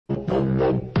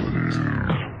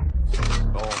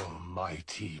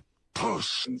Almighty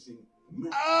push.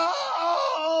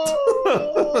 Oh!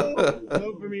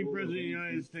 Vote for me, President of the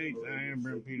United States. I am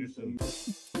Brent Peterson.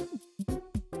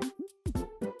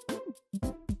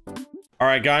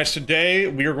 Alright guys, today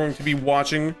we are going to be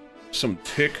watching some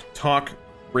TikTok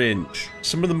cringe.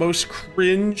 Some of the most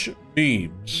cringe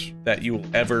memes that you will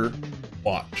ever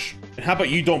watch. And how about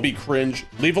you don't be cringe?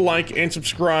 Leave a like and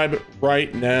subscribe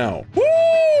right now.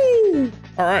 Woo!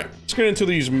 Alright, let's get into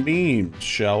these memes,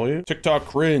 shall we? TikTok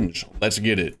cringe, let's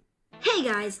get it. Hey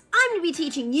guys, I'm gonna be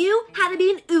teaching you how to be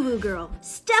an uwu girl.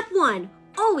 Step 1,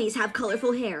 always have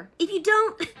colorful hair. If you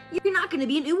don't, you're not gonna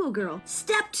be an uwu girl.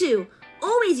 Step 2,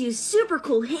 always use super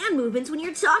cool hand movements when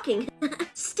you're talking.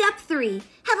 Step 3,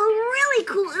 have a really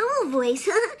cool uwu voice.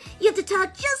 You have to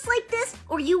talk just like this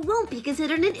or you won't be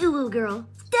considered an uwu girl.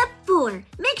 Step 4,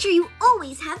 make sure you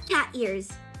always have cat ears.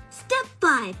 Step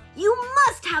 5, you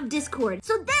must have Discord,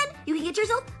 so then you can get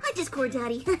yourself a Discord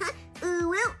daddy.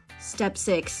 Well. Step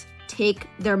 6, take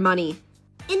their money.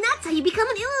 And that's how you become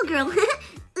an uwu girl.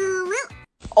 Well.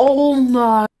 Oh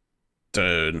my.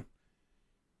 Dude.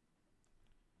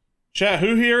 Chat,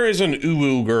 who here is an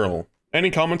uwu girl? Any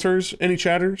commenters? Any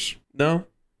chatters? No?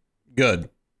 Good.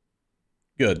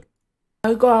 Good. Oh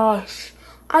my gosh.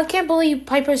 I can't believe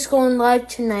Piper's going live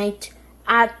tonight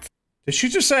at... Did she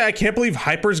just say, I can't believe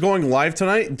Hyper's going live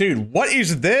tonight? Dude, what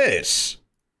is this?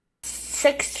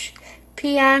 6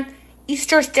 p.m.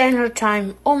 Eastern Standard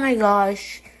Time. Oh my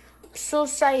gosh. I'm so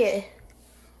excited.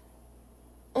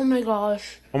 Oh my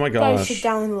gosh. Oh my You guys gosh. should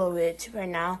download it right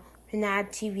now.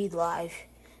 Nad TV Live.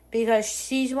 Because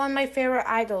she's one of my favorite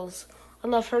idols. I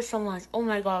love her so much. Oh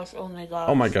my gosh. Oh my gosh.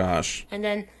 Oh my gosh. And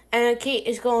then Anna Kate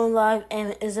is going live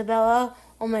and Isabella.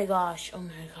 Oh my gosh. Oh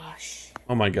my gosh.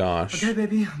 Oh my gosh. Okay,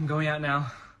 baby, I'm going out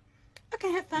now.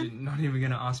 Okay, have fun. You're not even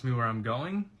gonna ask me where I'm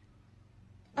going?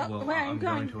 Well, where I'm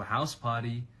going to a house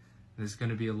party. There's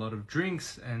gonna be a lot of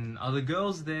drinks and other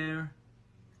girls there.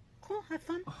 Cool, have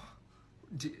fun.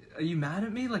 Are you mad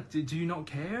at me? Like, do you not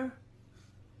care?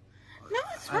 No,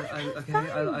 it's fine. Okay,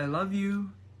 I love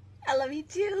you. I love you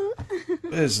too.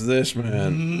 What is this,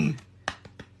 man?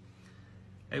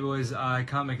 Hey boys, I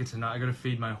can't make it tonight. I gotta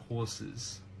feed my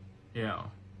horses. Yeah.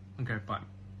 Okay, fine.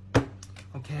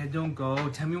 Okay, don't go.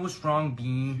 Tell me what's wrong,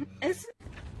 Bean. It's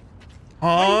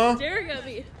Huh? staring at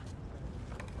me.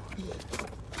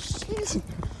 Jeez.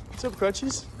 What's up,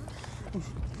 crutches?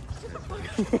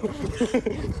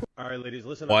 All right, ladies,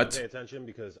 listen What? up and pay attention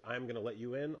because I'm gonna let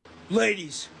you in.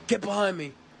 Ladies, get behind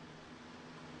me.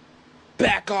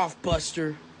 Back off,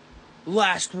 Buster.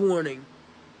 Last warning.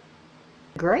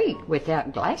 Great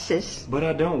without glasses. But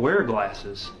I don't wear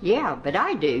glasses. Yeah, but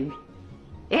I do.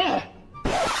 Eh.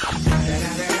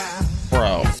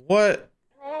 Bro, what?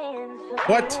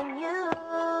 What?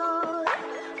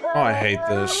 Oh, I hate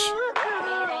this.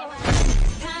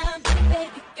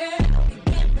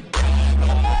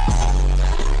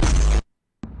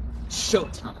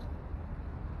 Showtime.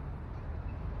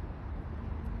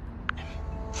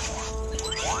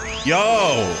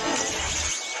 Yo!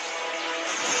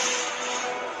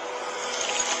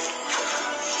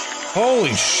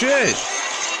 Holy shit!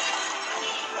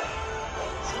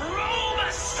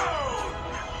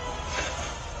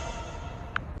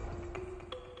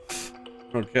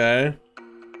 Okay.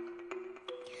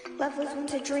 Love was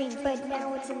once a dream, but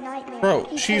now it's a nightmare.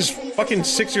 Bro, she's fucking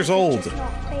 6 years old.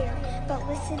 But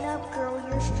listen up, girl,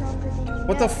 you're stronger than you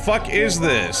What the fuck is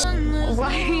this?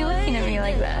 Why are you looking at me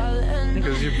like that?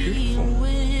 Because you're beautiful.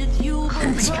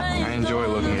 I enjoy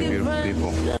looking at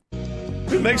beautiful people.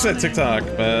 Who makes that TikTok,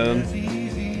 man?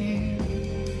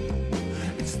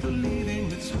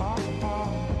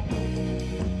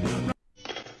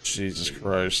 Jesus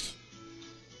Christ.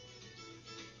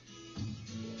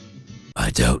 I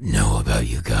don't know about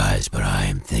you guys, but I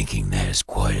am thinking that is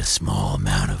quite a small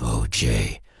amount of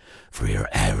OJ for your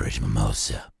average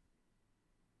mimosa.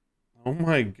 Oh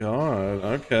my god,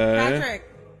 okay. Patrick,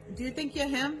 do you think you're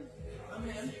him? I'm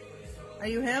him. Are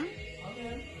you him? I'm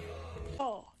him.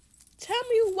 Oh, tell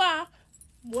me why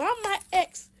my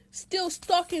ex still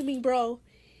stalking me, bro?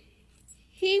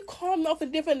 He called me off a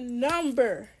different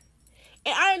number.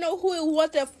 And I didn't know who it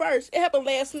was at first. It happened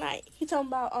last night. He talking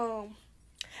about,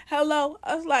 hello.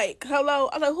 I was like, hello.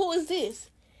 I was like, who is this?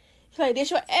 He's like, this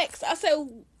your ex. I said,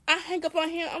 I hang up on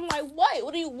him. I'm like, what?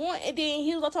 What do you want? And then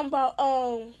he was talking about,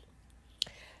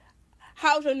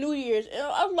 how's your New Year's? And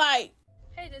I was like,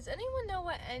 hey, does anyone know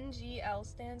what NGL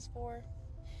stands for?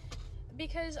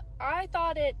 Because I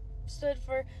thought it stood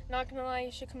for, not gonna lie,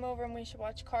 you should come over and we should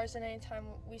watch Cars, and anytime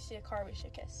we see a car, we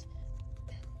should kiss.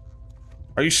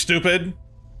 Are you stupid?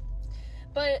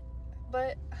 But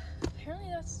but apparently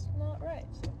that's not right.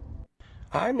 So.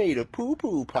 I made a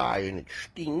poo-poo pie and it's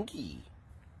stinky.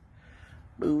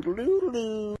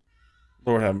 Boo-doo-doo-doo.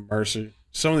 Lord have mercy.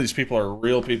 Some of these people are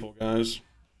real people, guys.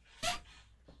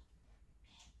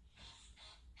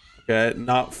 Okay,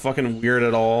 not fucking weird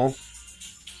at all.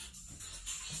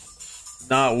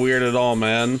 Not weird at all,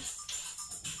 man.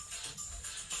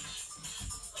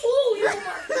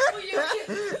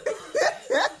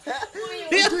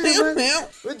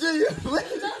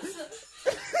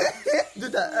 Doe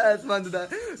dat uit, man. Doe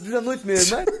dat nooit meer,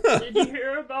 man. Did you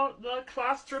hear about the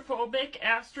claustrophobic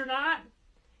astronaut?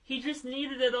 He just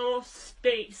needed a little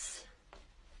space.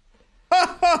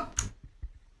 I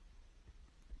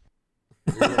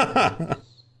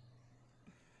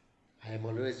am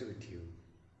always with you.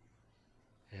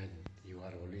 And you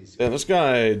are always Yeah, this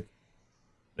guy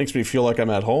makes me feel like I'm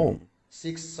at home.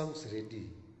 6 songs ready.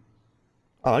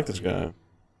 I like this guy.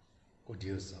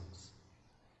 Audio songs.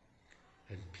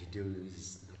 And video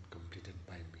is not completed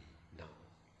by me now.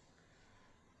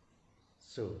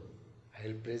 So,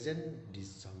 I'll present this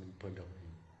song in front of you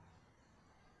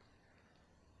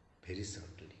very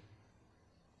shortly.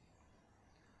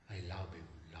 I love you,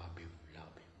 love you,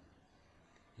 love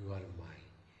you. You are my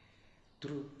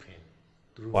true friend.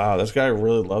 Wow, this guy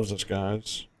really loves us,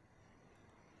 guys.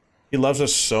 He loves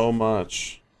us so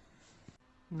much.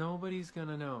 Nobody's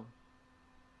gonna know.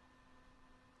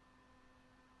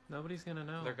 Nobody's gonna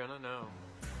know. They're gonna know.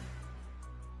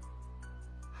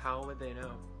 How would they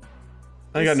know?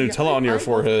 I got Nutella on your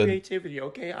forehead. Creativity,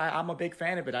 okay? I'm a big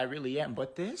fan of it. I really am.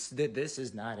 But this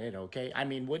is not it, okay? I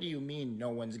mean, what do you mean no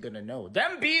one's gonna know?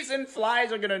 Them bees and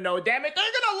flies are gonna know. Damn it,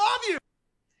 they're gonna love you.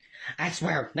 I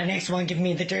swear, the next one give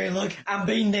me the dirty look, I'm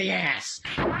beating the ass.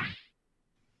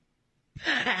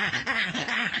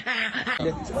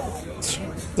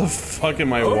 The fuck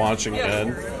am I watching,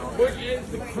 man? What is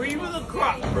the cream of the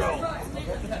crop, bro?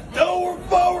 Lower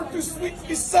forward to sweet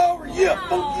to sour, yeah,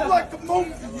 funky like a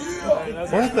monkey,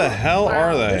 yeah. What the hell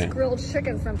are they? This grilled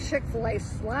chicken from Chick-fil-A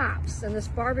slaps, and this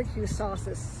barbecue sauce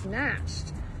is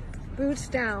snatched. Boots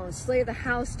down, slay the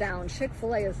house down,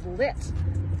 Chick-fil-A is lit.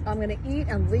 I'm gonna eat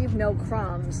and leave no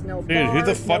crumbs, no Dude, who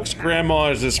the fuck's grandma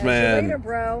is this man? Later,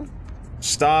 bro.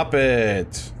 Stop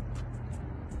it.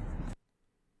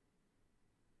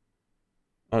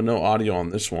 Oh, no audio on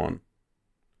this one.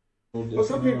 Well,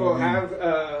 some people have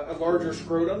larger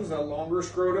scrotums, longer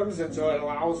scrotums, and so it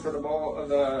allows for the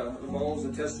balls,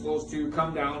 the testicles to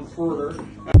come down further.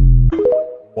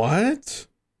 What?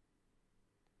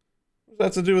 What does that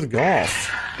have to do with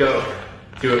golf? Go.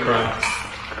 Do a cross.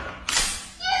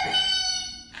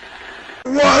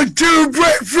 Want to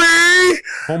break free?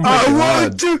 Oh my I God.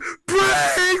 want to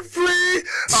break free.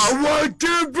 I want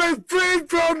to break free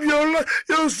from your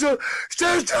system.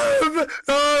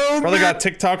 Brother got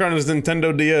TikTok on his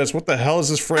Nintendo DS. What the hell is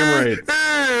his frame rate?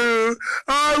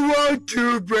 I want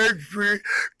to break free.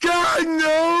 God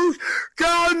knows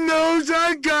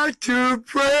I got to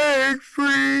break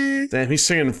free. Damn, he's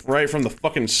singing right from the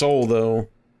fucking soul, though.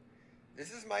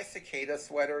 This is my cicada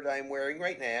sweater that I'm wearing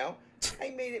right now.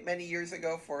 I made it many years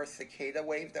ago for a cicada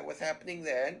wave that was happening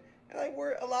then, and I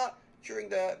wore it a lot during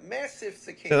the massive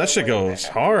cicada Yeah, that shit wave goes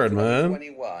happened hard, in man.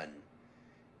 2021.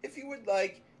 If you would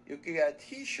like, you can get a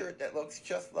t-shirt that looks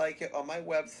just like it on my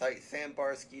website,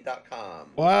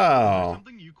 sambarsky.com. Wow.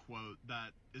 Something you quote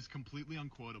that is completely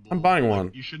unquotable. I'm buying one.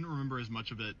 You shouldn't remember as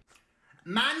much of it.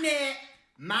 My neck,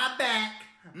 my back,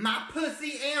 my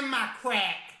pussy, and my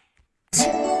crack.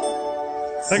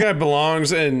 That guy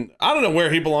belongs in... I don't know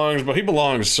where he belongs, but he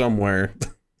belongs somewhere.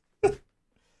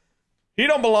 He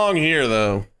don't belong here,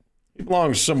 though. He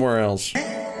belongs somewhere else.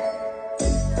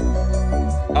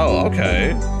 Oh,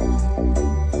 okay.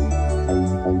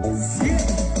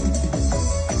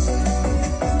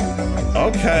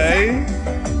 Okay.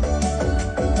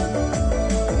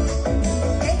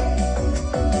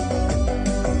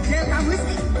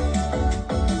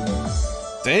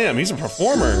 Damn, he's a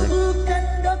performer.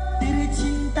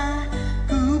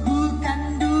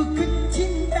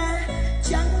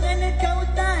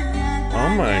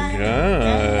 Oh my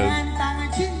god.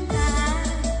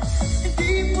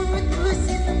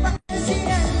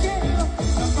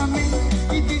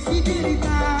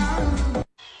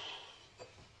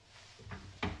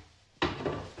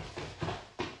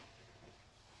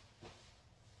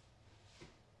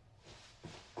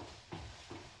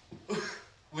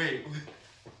 Wait.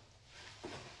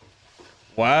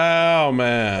 Wow,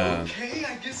 man. Okay,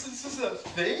 I guess this is a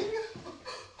thing?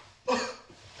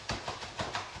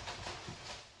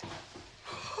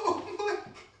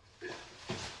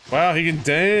 Wow, he can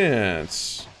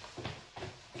dance.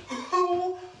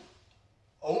 Oh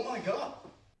my god.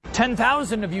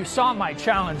 10,000 of you saw my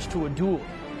challenge to a duel,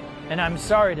 and I'm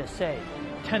sorry to say,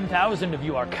 10,000 of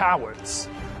you are cowards.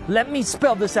 Let me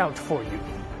spell this out for you.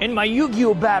 In my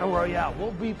Yu-Gi-Oh! Battle Royale,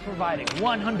 we'll be providing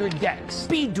 100 decks,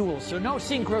 speed duels, so no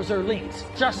synchros or links,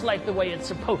 just like the way it's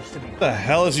supposed to be. What the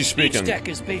hell is he speaking? Each deck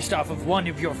is based off of one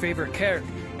of your favorite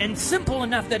characters, and simple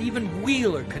enough that even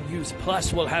Wheeler can use.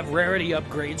 Plus, we'll have rarity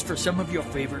upgrades for some of your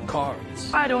favorite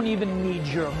cards. I don't even need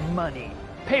your money.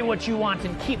 Pay what you want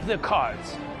and keep the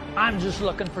cards. I'm just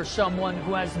looking for someone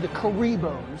who has the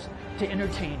Karibos to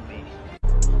entertain me.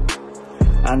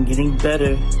 I'm getting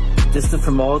better, distant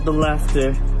from all the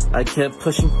laughter. I kept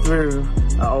pushing through,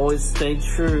 I always stayed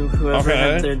true. Whoever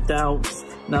had their doubts,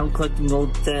 now I'm collecting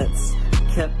old debts.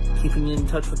 Kept keeping in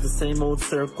touch with the same old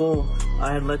circle.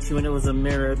 I had let you in, it was a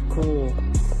miracle.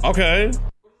 Okay.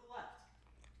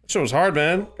 Shit was hard,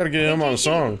 man. Gotta get him on a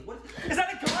song. Is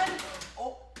that a gun?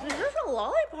 Oh, is this a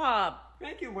lollipop?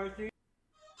 Thank you, Marcy.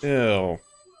 Ew.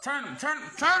 Turn him, turn him,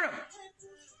 turn him!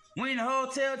 We in the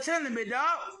hotel chilling, big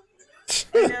dog.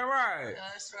 Ain't that right?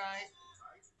 That's right.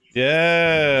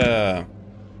 Yeah.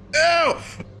 Ew.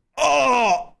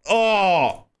 Oh.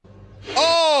 Oh.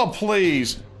 Oh,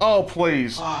 please. Oh,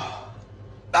 please. Oh,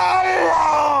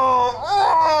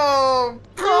 oh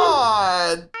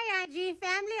God. Hi, IG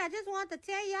family. I just want to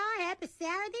tell y'all happy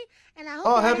Saturday, and I hope Oh,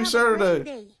 y'all happy have Saturday. a great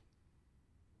day.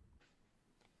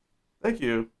 Thank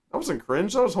you. That wasn't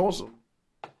cringe. That was wholesome.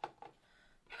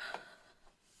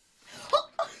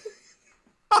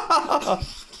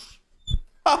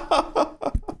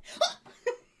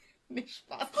 Nicht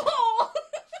Spaß.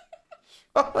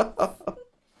 Oh.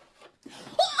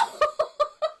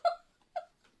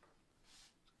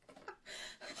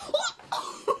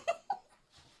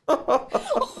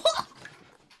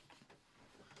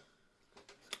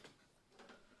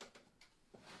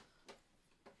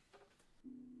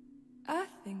 I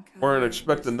think Weren't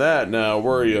expecting that now,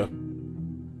 were you?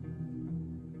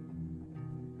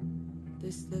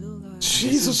 this little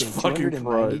Jesus fucking Christ.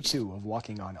 292 of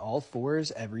walking on all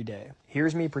fours every day.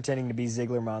 Here's me pretending to be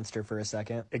Ziggler Monster for a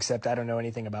second, except I don't know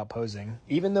anything about posing.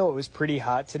 Even though it was pretty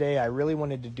hot today, I really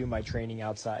wanted to do my training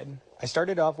outside. I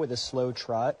started off with a slow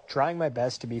trot, trying my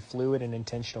best to be fluid and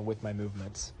intentional with my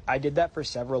movements. I did that for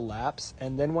several laps,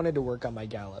 and then wanted to work on my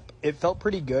gallop. It felt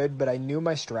pretty good, but I knew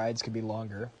my strides could be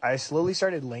longer. I slowly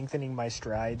started lengthening my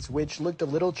strides, which looked a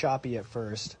little choppy at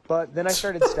first, but then I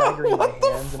started staggering my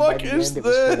hands, and by the end it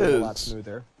was feeling a lot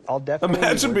smoother. I'll definitely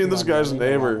imagine being this guy's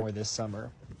neighbor more this summer.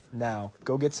 Now,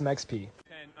 go get some XP. 10.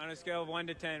 On a scale of 1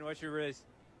 to 10, what's your risk?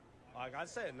 I'd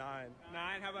say a 9.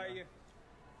 9? How about you?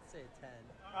 I'd say a 10.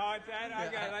 Oh, 10?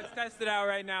 Okay, let's test it out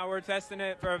right now. We're testing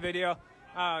it for a video.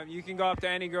 You can go up to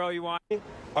any girl you want.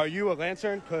 Are you a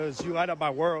lantern? Because you light up my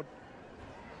world.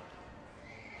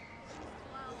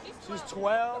 She's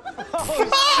 12.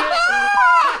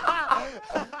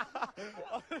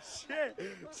 Oh, shit.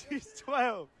 She's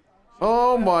 12.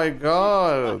 Oh, my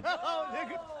God.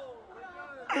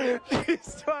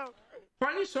 She's 12.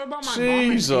 Funny story about my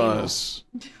Jesus.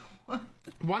 mom.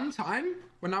 One time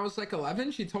when I was like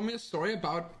 11, she told me a story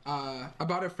about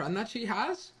a friend that she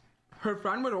has. Her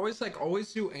friend would always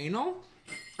do anal,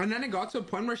 and then it got to a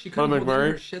point where she couldn't hold in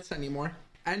her shits anymore,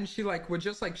 and she would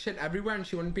just shit everywhere, and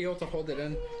she wouldn't be able to hold it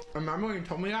in. Remember when you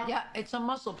told me that? Yeah, it's a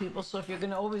muscle, people. So if you're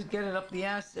gonna always get it up the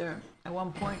ass there, at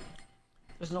one point,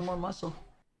 there's no more muscle.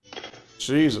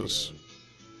 Jesus.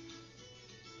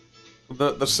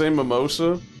 The same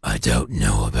mimosa? I don't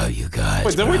know about you guys.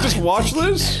 Wait, didn't we just watch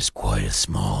this? That is quite a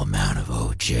small amount of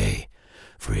OJ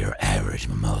for your average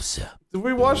mimosa. Did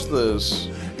we watch this?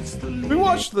 We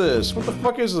watched this. What the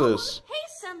fuck is this?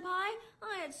 Hey, Senpai.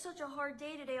 I had such a hard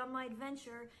day today on my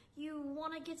adventure. You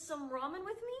want to get some ramen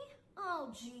with me? Oh,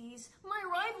 jeez. My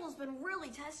rival's been really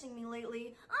testing me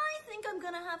lately. I think I'm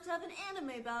gonna have to have an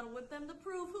anime battle with them to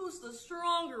prove who's the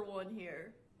stronger one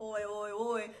here. Oi, oi,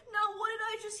 oi. Now, what did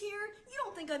I just hear? You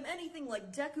don't think I'm anything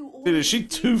like Deku or... Dude, is she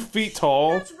 2 feet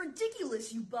tall? That's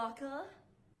ridiculous, you baka.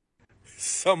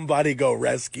 Somebody go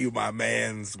rescue my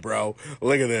mans, bro.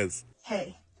 Look at this.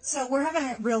 Hey, so we're having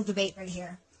a real debate right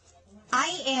here.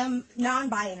 I am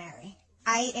non-binary.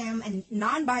 I am a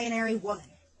non-binary woman.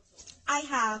 I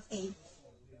have a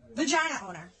vagina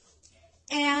owner.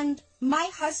 And my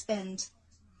husband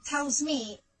tells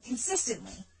me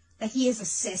consistently that he is a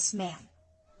cis man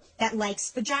that likes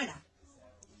vagina.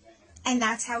 And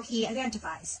that's how he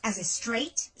identifies, as a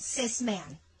straight cis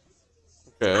man.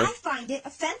 Okay. I find it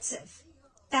offensive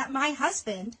that my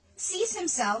husband sees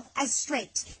himself as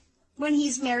straight when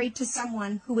he's married to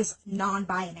someone who is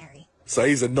non-binary. So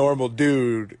he's a normal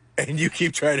dude, and you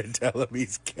keep trying to tell him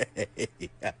he's gay.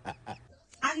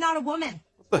 I'm not a woman.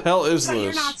 What the hell is so this?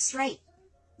 You're not straight.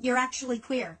 you're actually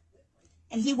queer.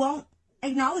 And he won't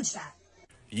acknowledge that.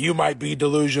 You might be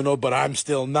delusional, but I'm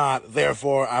still not.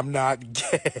 Therefore, I'm not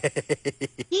gay.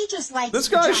 He just likes this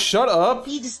guy. Shut up.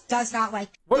 He just does not like.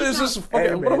 What is this?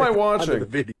 Fucking, what am I watching?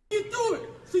 Get through it,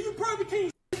 so you probably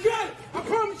can't. You got it. I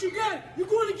promise you got it. You're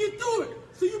going to get through it,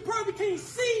 so you probably can't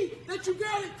see that you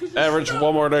got it. Average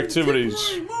Walmart activities.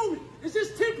 It's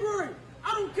just temporary.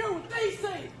 I don't care what they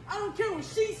say. I don't care what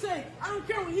she say. I don't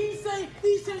care what he say.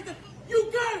 He say that. You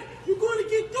got it. You're going to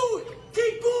get through it.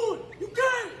 Keep going. You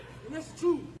got it. And that's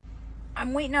true.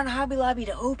 I'm waiting on Hobby Lobby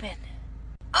to open.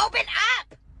 Open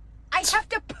up! I have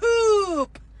to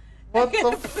poop! What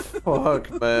the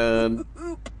fuck, man?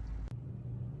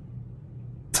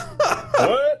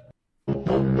 What?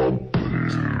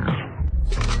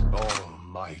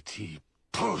 Almighty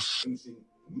puss.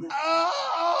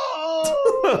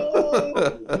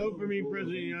 Vote for me, President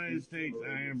of the United States.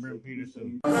 I am Brent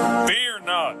Peterson. Fear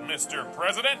not, Mr.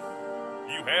 President.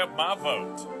 You have my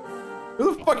vote.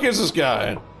 Who the fuck is this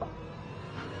guy?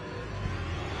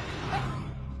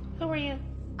 Who are you?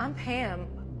 I'm Pam.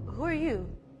 Who are you?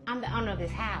 I'm the owner of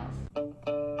this house.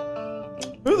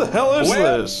 Who the hell is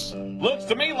this? Looks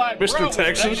to me like Mr. Bro was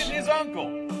Texas? dating his uncle.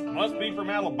 Must be from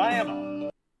Alabama.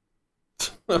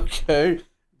 Okay.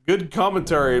 Good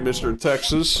commentary, Mr.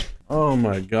 Texas. Oh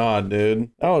my god,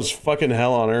 dude. That was fucking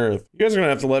hell on earth. You guys are gonna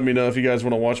have to let me know if you guys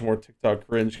want to watch more TikTok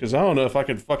cringe, because I don't know if I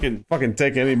can fucking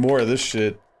take any more of this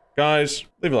shit. Guys,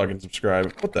 leave a like and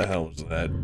subscribe. What the hell was that?